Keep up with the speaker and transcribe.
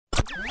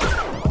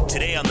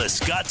Today on the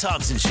Scott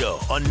Thompson Show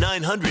on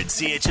 900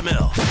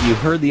 CHML. You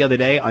heard the other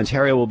day,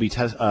 Ontario will be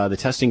the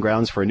testing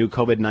grounds for a new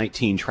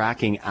COVID-19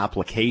 tracking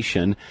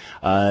application.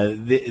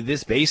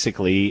 This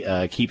basically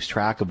keeps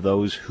track of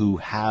those who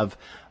have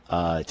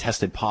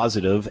tested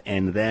positive,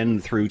 and then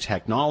through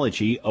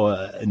technology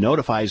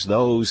notifies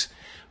those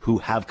who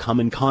have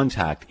come in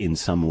contact in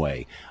some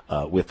way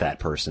with that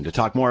person. To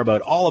talk more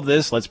about all of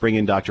this, let's bring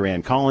in Dr.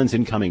 Ann Collins,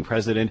 incoming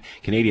president,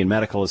 Canadian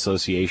Medical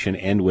Association,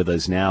 and with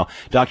us now.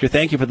 Doctor,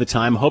 thank you for the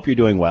time. Hope you're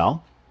doing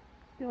well.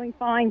 Doing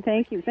fine,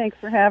 thank you. Thanks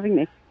for having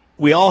me.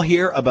 We all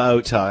hear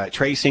about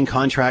tracing,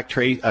 contact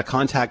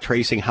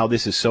tracing, how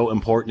this is so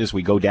important as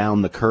we go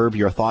down the curve.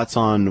 Your thoughts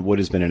on what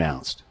has been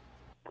announced?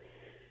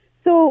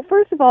 So,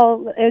 first of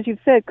all, as you've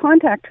said,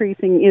 contact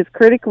tracing is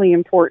critically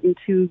important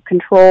to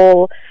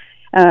control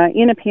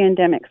in a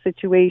pandemic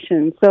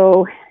situation.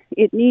 So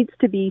it needs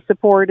to be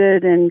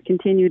supported and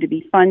continue to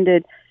be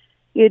funded.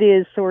 It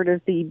is sort of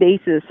the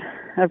basis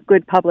of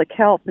good public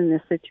health in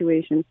this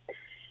situation.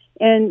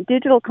 And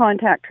digital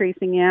contact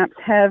tracing apps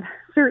have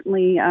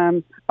certainly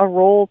a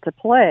role to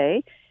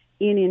play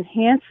in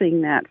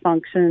enhancing that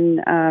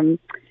function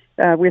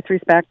with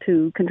respect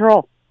to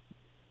control.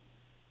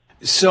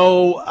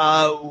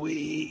 So,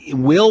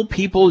 will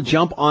people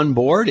jump on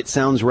board? It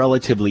sounds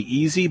relatively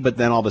easy, but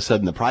then all of a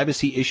sudden the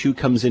privacy issue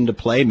comes into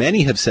play.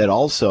 Many have said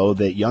also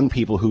that young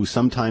people who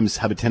sometimes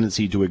have a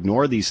tendency to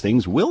ignore these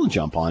things will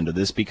jump onto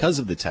this because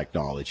of the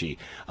technology.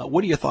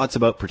 What are your thoughts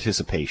about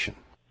participation?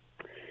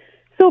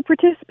 So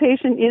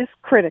participation is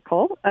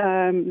critical.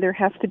 There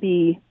has to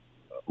be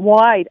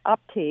wide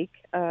uptake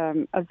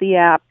of the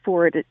app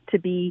for it to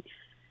be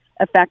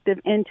effective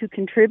and to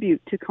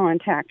contribute to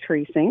contact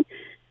tracing.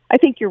 I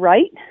think you're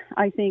right.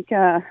 I think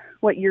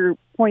what you're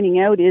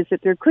pointing out is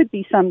that there could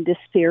be some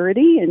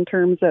disparity in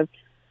terms of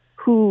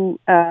who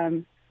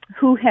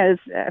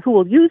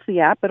will use the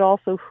app, but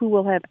also who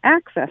will have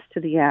access to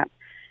the app.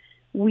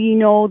 We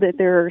know that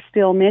there are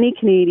still many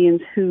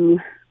Canadians who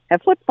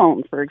have flip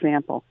phones, for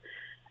example,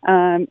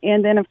 and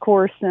then of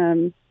course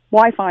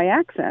Wi-Fi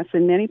access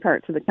in many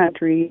parts of the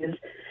country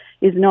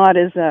is not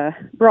as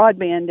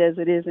broadband as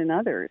it is in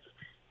others.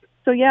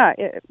 So yeah,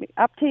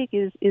 uptake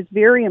is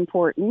very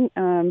important,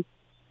 and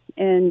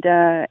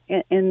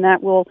that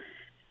will,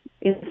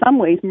 in some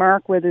ways,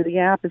 mark whether the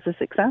app is a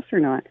success or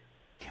not.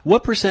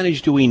 What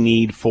percentage do we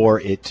need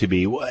for it to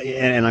be?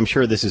 And I'm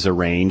sure this is a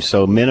range,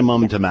 so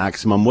minimum to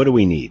maximum. What do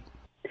we need?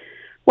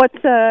 What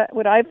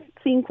I've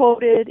seen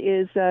quoted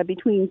is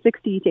between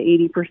 60 to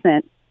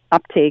 80%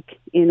 uptake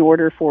in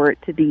order for it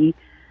to be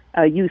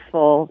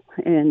useful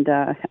and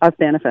of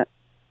benefit.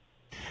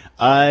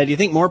 Do you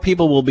think more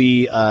people will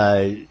be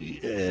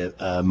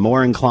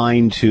more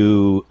inclined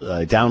to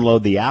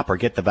download the app or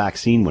get the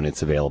vaccine when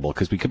it's available?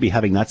 Because we could be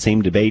having that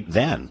same debate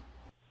then.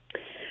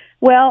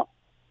 Well,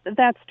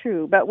 that's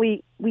true. But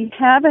we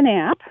have an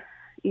app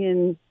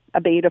in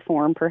a beta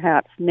form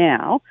perhaps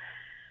now.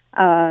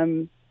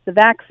 The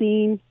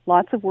vaccine,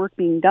 lots of work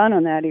being done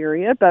on that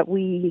area, but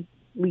we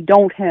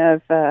don't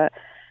have a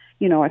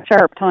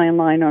sharp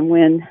timeline on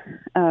when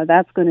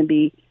that's going to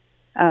be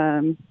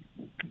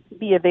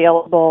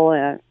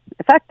available,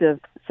 effective,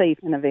 safe,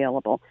 and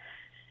available.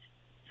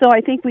 So I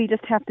think we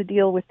just have to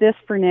deal with this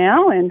for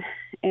now,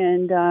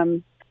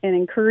 and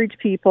encourage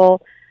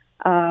people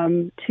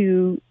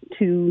to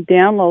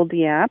download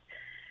the app.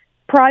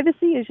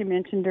 Privacy, as you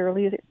mentioned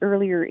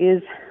earlier,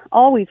 is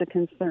always a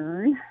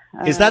concern.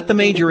 Is that the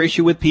major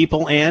issue with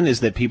people, Anne? Is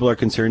that people are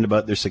concerned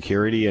about their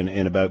security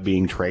and about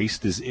being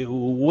traced?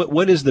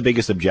 What is the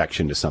biggest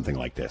objection to something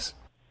like this?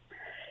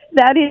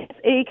 That is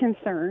a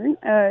concern.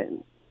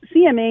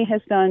 CMA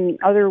has done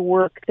other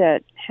work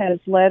that has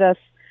led us,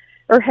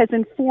 or has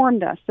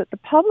informed us, that the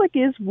public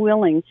is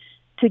willing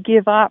to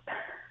give up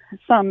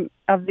some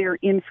of their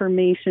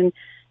information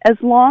as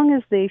long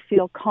as they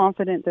feel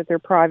confident that their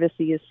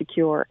privacy is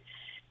secure.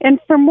 And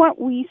from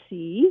what we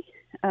see,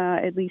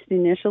 at least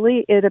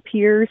initially, it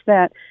appears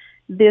that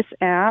this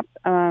app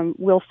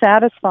will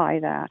satisfy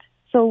that.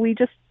 So we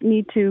just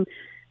need to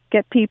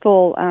get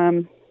people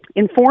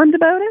informed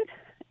about it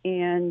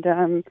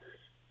and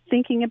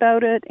thinking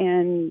about it,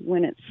 and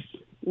when it's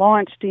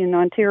launched in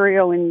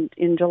Ontario in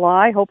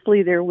July,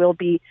 hopefully there will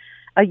be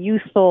a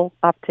useful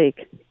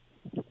uptake.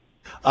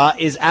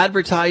 Is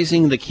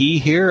advertising the key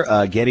here,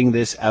 getting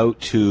this out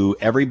to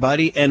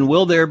everybody? And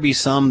will there be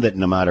some that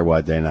no matter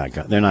what, they're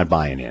not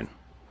buying in?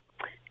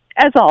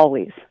 As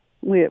always,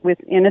 with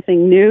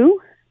anything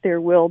new, there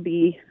will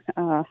be,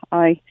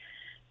 I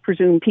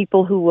presume,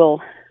 people who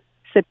will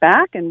sit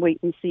back and wait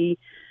and see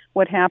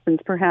what happens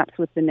perhaps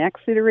with the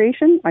next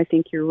iteration. I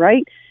think you're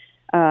right.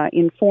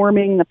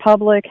 Informing the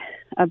public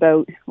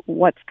about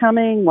what's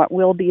coming, what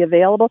will be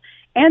available,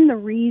 and the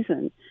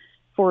reason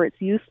for its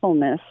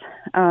usefulness,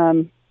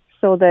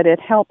 so that it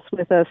helps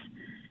with us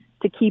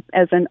to keep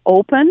as an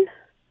open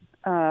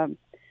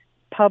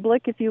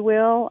public, if you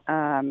will.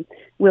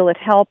 Will it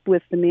help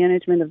with the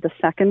management of the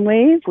second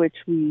wave, which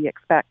we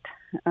expect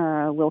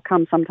will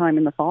come sometime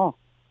in the fall?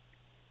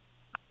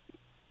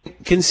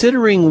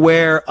 Considering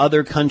where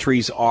other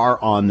countries are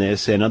on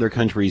this and other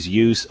countries'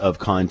 use of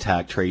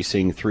contact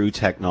tracing through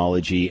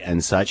technology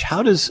and such,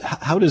 how does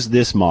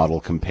this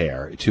model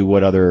compare to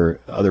what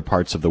other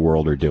parts of the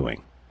world are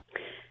doing?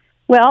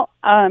 Well,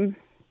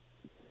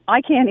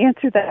 I can't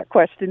answer that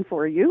question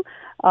for you.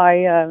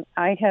 I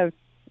have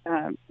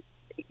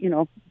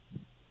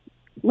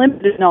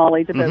limited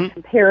knowledge about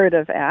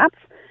comparative apps,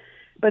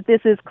 but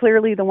this is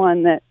clearly the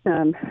one that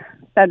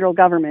federal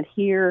government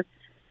here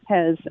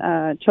has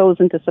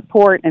chosen to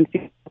support and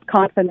feels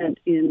confident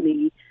in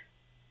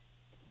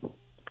the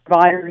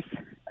providers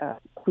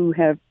who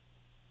have.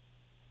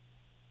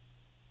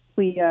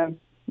 We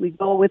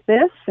go with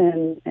this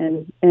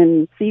and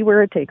see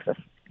where it takes us.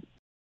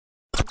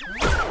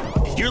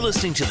 You're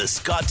listening to the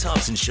Scott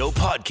Thompson Show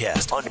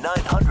podcast on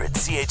 900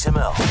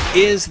 CHML.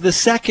 Is the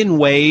second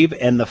wave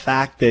and the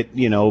fact that,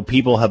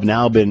 people have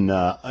now been,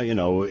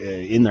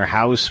 in their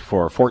house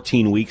for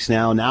 14 weeks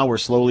now, we're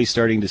slowly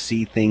starting to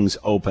see things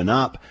open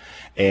up.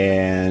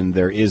 And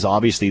there is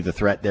obviously the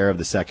threat there of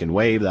the second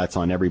wave. That's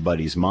on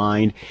everybody's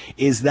mind.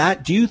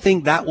 Do you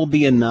think that will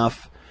be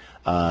enough?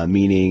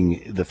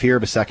 Meaning the fear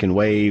of a second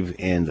wave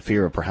and the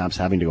fear of perhaps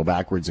having to go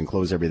backwards and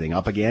close everything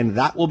up again,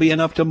 that will be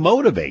enough to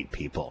motivate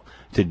people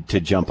to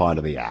jump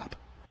onto the app.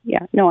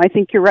 Yeah, no, I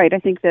think you're right. I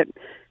think that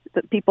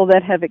the people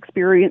that have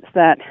experienced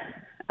that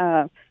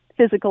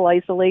physical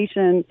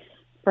isolation,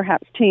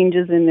 perhaps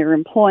changes in their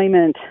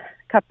employment,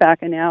 cut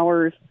back in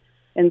hours,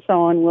 and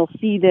so on, will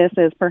see this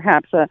as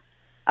perhaps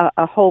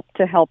a hope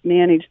to help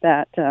manage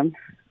that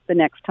the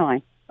next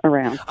time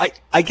around.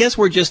 I guess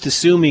we're just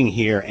assuming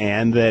here,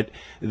 Anne, that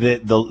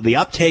the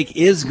uptake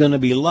is going to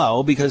be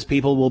low because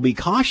people will be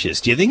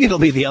cautious. Do you think it'll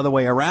be the other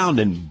way around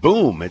and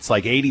boom, it's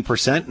like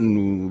 80%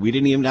 and we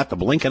didn't even have to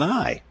blink an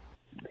eye?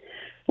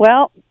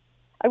 Well,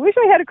 I wish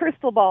I had a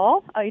crystal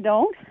ball. I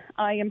don't.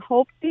 I am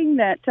hoping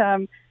that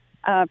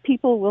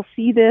people will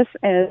see this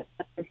as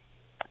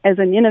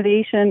an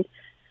innovation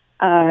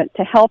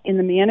to help in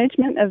the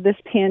management of this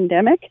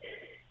pandemic.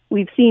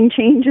 We've seen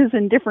changes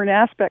in different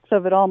aspects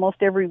of it almost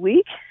every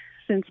week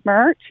since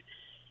March.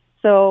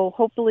 So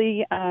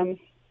hopefully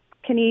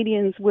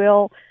Canadians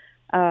will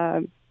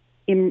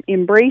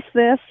embrace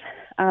this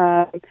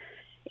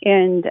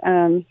and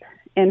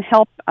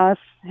help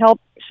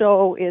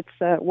show its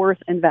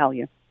worth and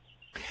value.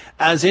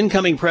 As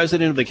incoming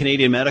president of the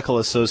Canadian Medical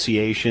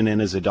Association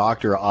and as a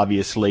doctor,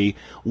 obviously,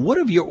 what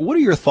are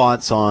your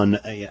thoughts on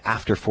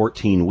after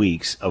 14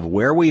 weeks of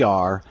where we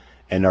are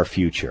and our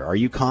future? Are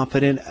you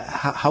confident?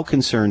 How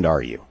concerned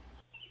are you?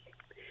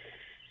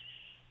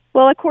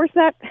 Well, of course,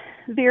 that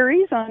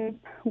varies and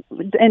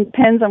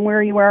depends on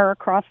where you are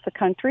across the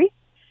country.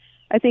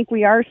 I think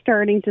we are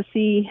starting to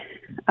see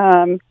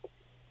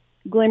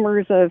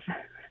glimmers of,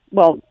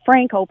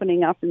 frank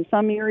opening up in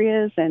some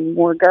areas and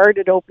more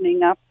guarded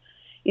opening up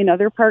in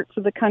other parts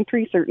of the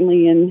country,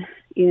 certainly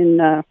in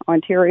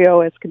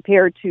Ontario as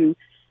compared to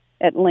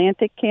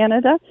Atlantic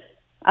Canada.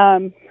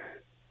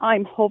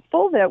 I'm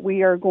hopeful that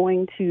we are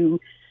going to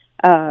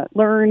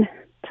learn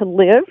to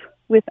live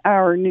with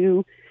our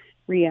new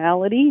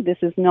reality.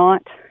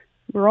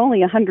 We're only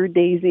 100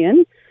 days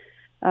in.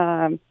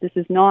 This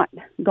is not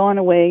gone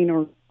away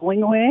nor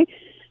going away,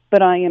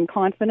 but I am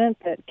confident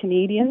that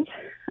Canadians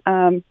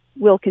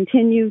will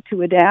continue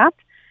to adapt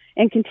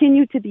and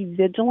continue to be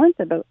vigilant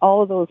about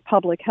all of those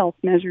public health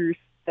measures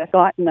that have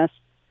gotten us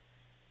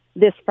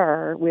this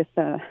far with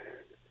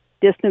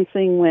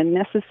distancing when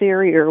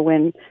necessary or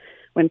when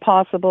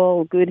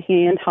possible, good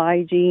hand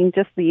hygiene,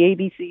 just the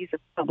ABCs of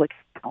public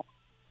health.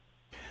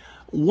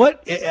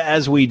 What,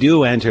 as we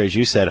do enter, as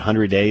you said,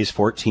 100 days,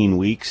 14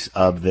 weeks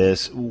of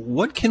this,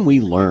 what can we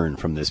learn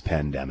from this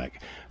pandemic?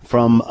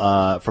 From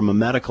a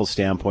medical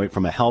standpoint,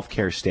 from a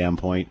healthcare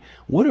standpoint,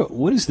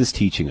 what is this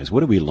teaching us?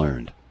 What have we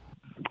learned?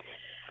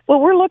 Well,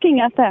 we're looking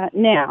at that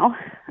now.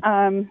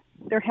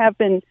 There have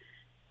been,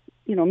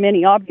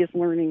 many obvious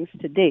learnings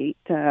to date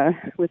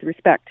with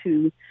respect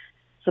to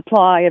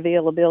supply,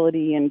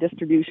 availability, and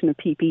distribution of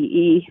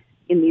PPE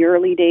in the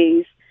early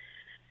days.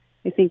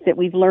 I think that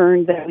we've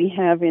learned that we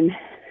have in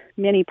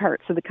many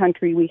parts of the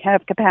country, we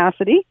have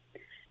capacity,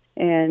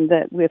 and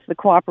that with the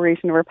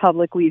cooperation of our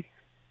public, we've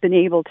been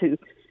able to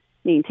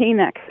maintain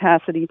that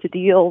capacity to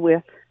deal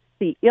with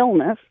the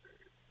illness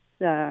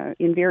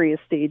in various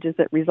stages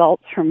that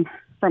results from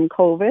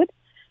COVID.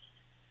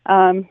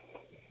 And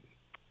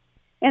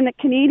that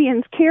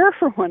Canadians care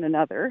for one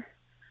another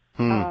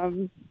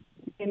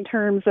in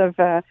terms of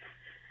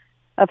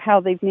how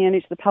they've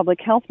managed the public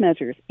health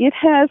measures. It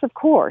has, of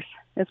course,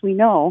 as we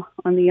know,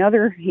 on the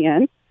other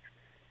hand,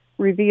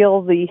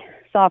 revealed the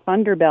soft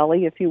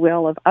underbelly, if you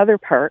will, of other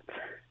parts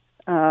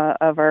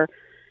of our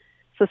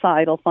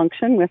societal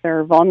function with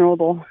our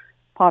vulnerable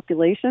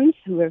populations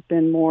who have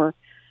been more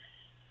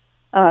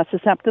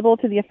susceptible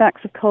to the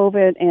effects of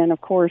COVID, and,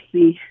 of course,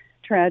 the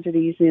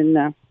tragedies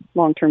in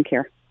long-term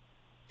care.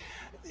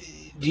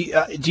 Do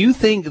you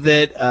think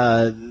that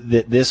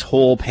that this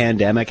whole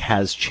pandemic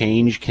has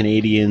changed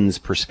Canadians'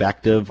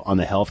 perspective on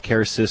the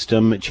healthcare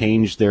system,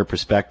 changed their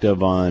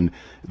perspective on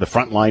the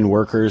frontline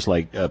workers,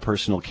 like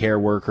personal care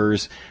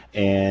workers,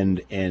 and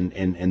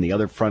the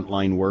other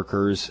frontline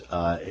workers,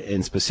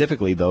 and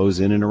specifically those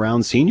in and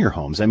around senior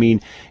homes. I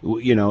mean,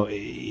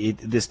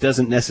 this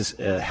doesn't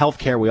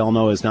healthcare, we all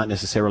know, is not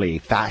necessarily a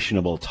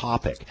fashionable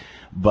topic,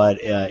 but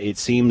it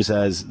seems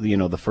as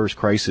the first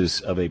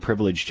crisis of a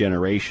privileged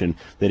generation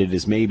that it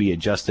has maybe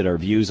adjusted our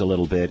views a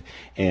little bit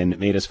and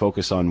made us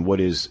focus on what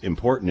is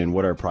important and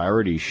what our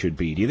priorities should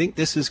be. Do you think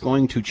this is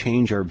going to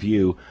change our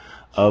view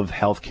of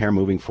healthcare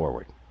moving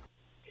forward?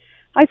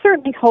 I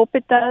certainly hope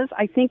it does.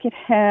 I think it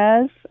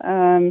has.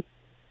 I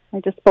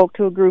just spoke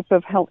to a group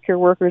of healthcare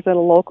workers at a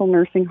local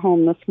nursing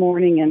home this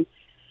morning, and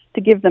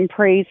to give them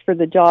praise for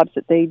the jobs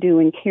that they do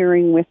in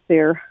caring with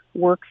their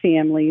work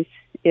families,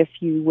 if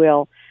you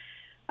will.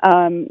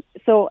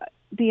 So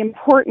the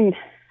important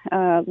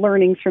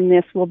learnings from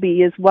this will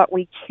be is what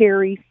we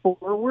carry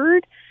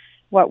forward,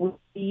 what we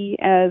see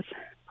as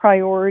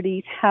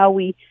priorities, how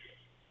we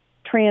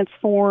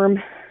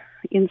transform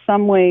in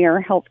some way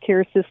our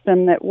healthcare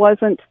system that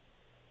wasn't,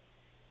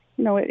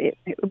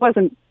 it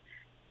wasn't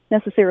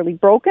necessarily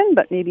broken,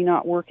 but maybe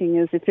not working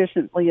as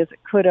efficiently as it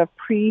could have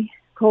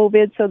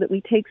pre-COVID, so that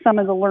we take some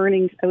of the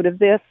learnings out of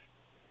this.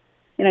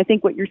 And I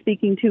think what you're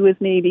speaking to is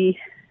maybe,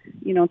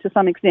 to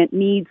some extent,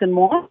 needs and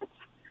wants,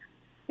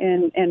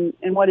 and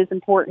what is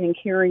important in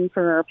caring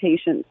for our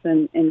patients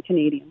and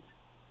Canadians.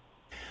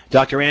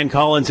 Dr. Ann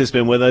Collins has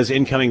been with us,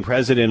 incoming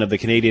president of the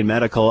Canadian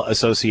Medical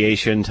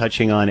Association,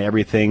 touching on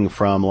everything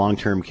from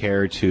long-term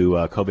care to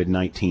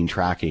COVID-19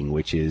 tracking,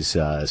 which is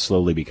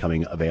slowly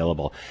becoming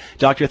available.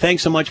 Doctor,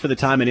 thanks so much for the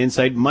time and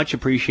insight. Much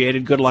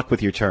appreciated. Good luck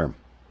with your term.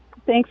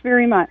 Thanks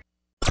very much.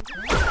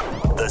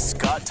 The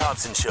Scott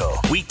Thompson Show,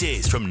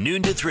 weekdays from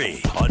noon to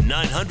 3 on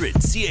 900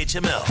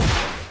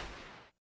 CHML.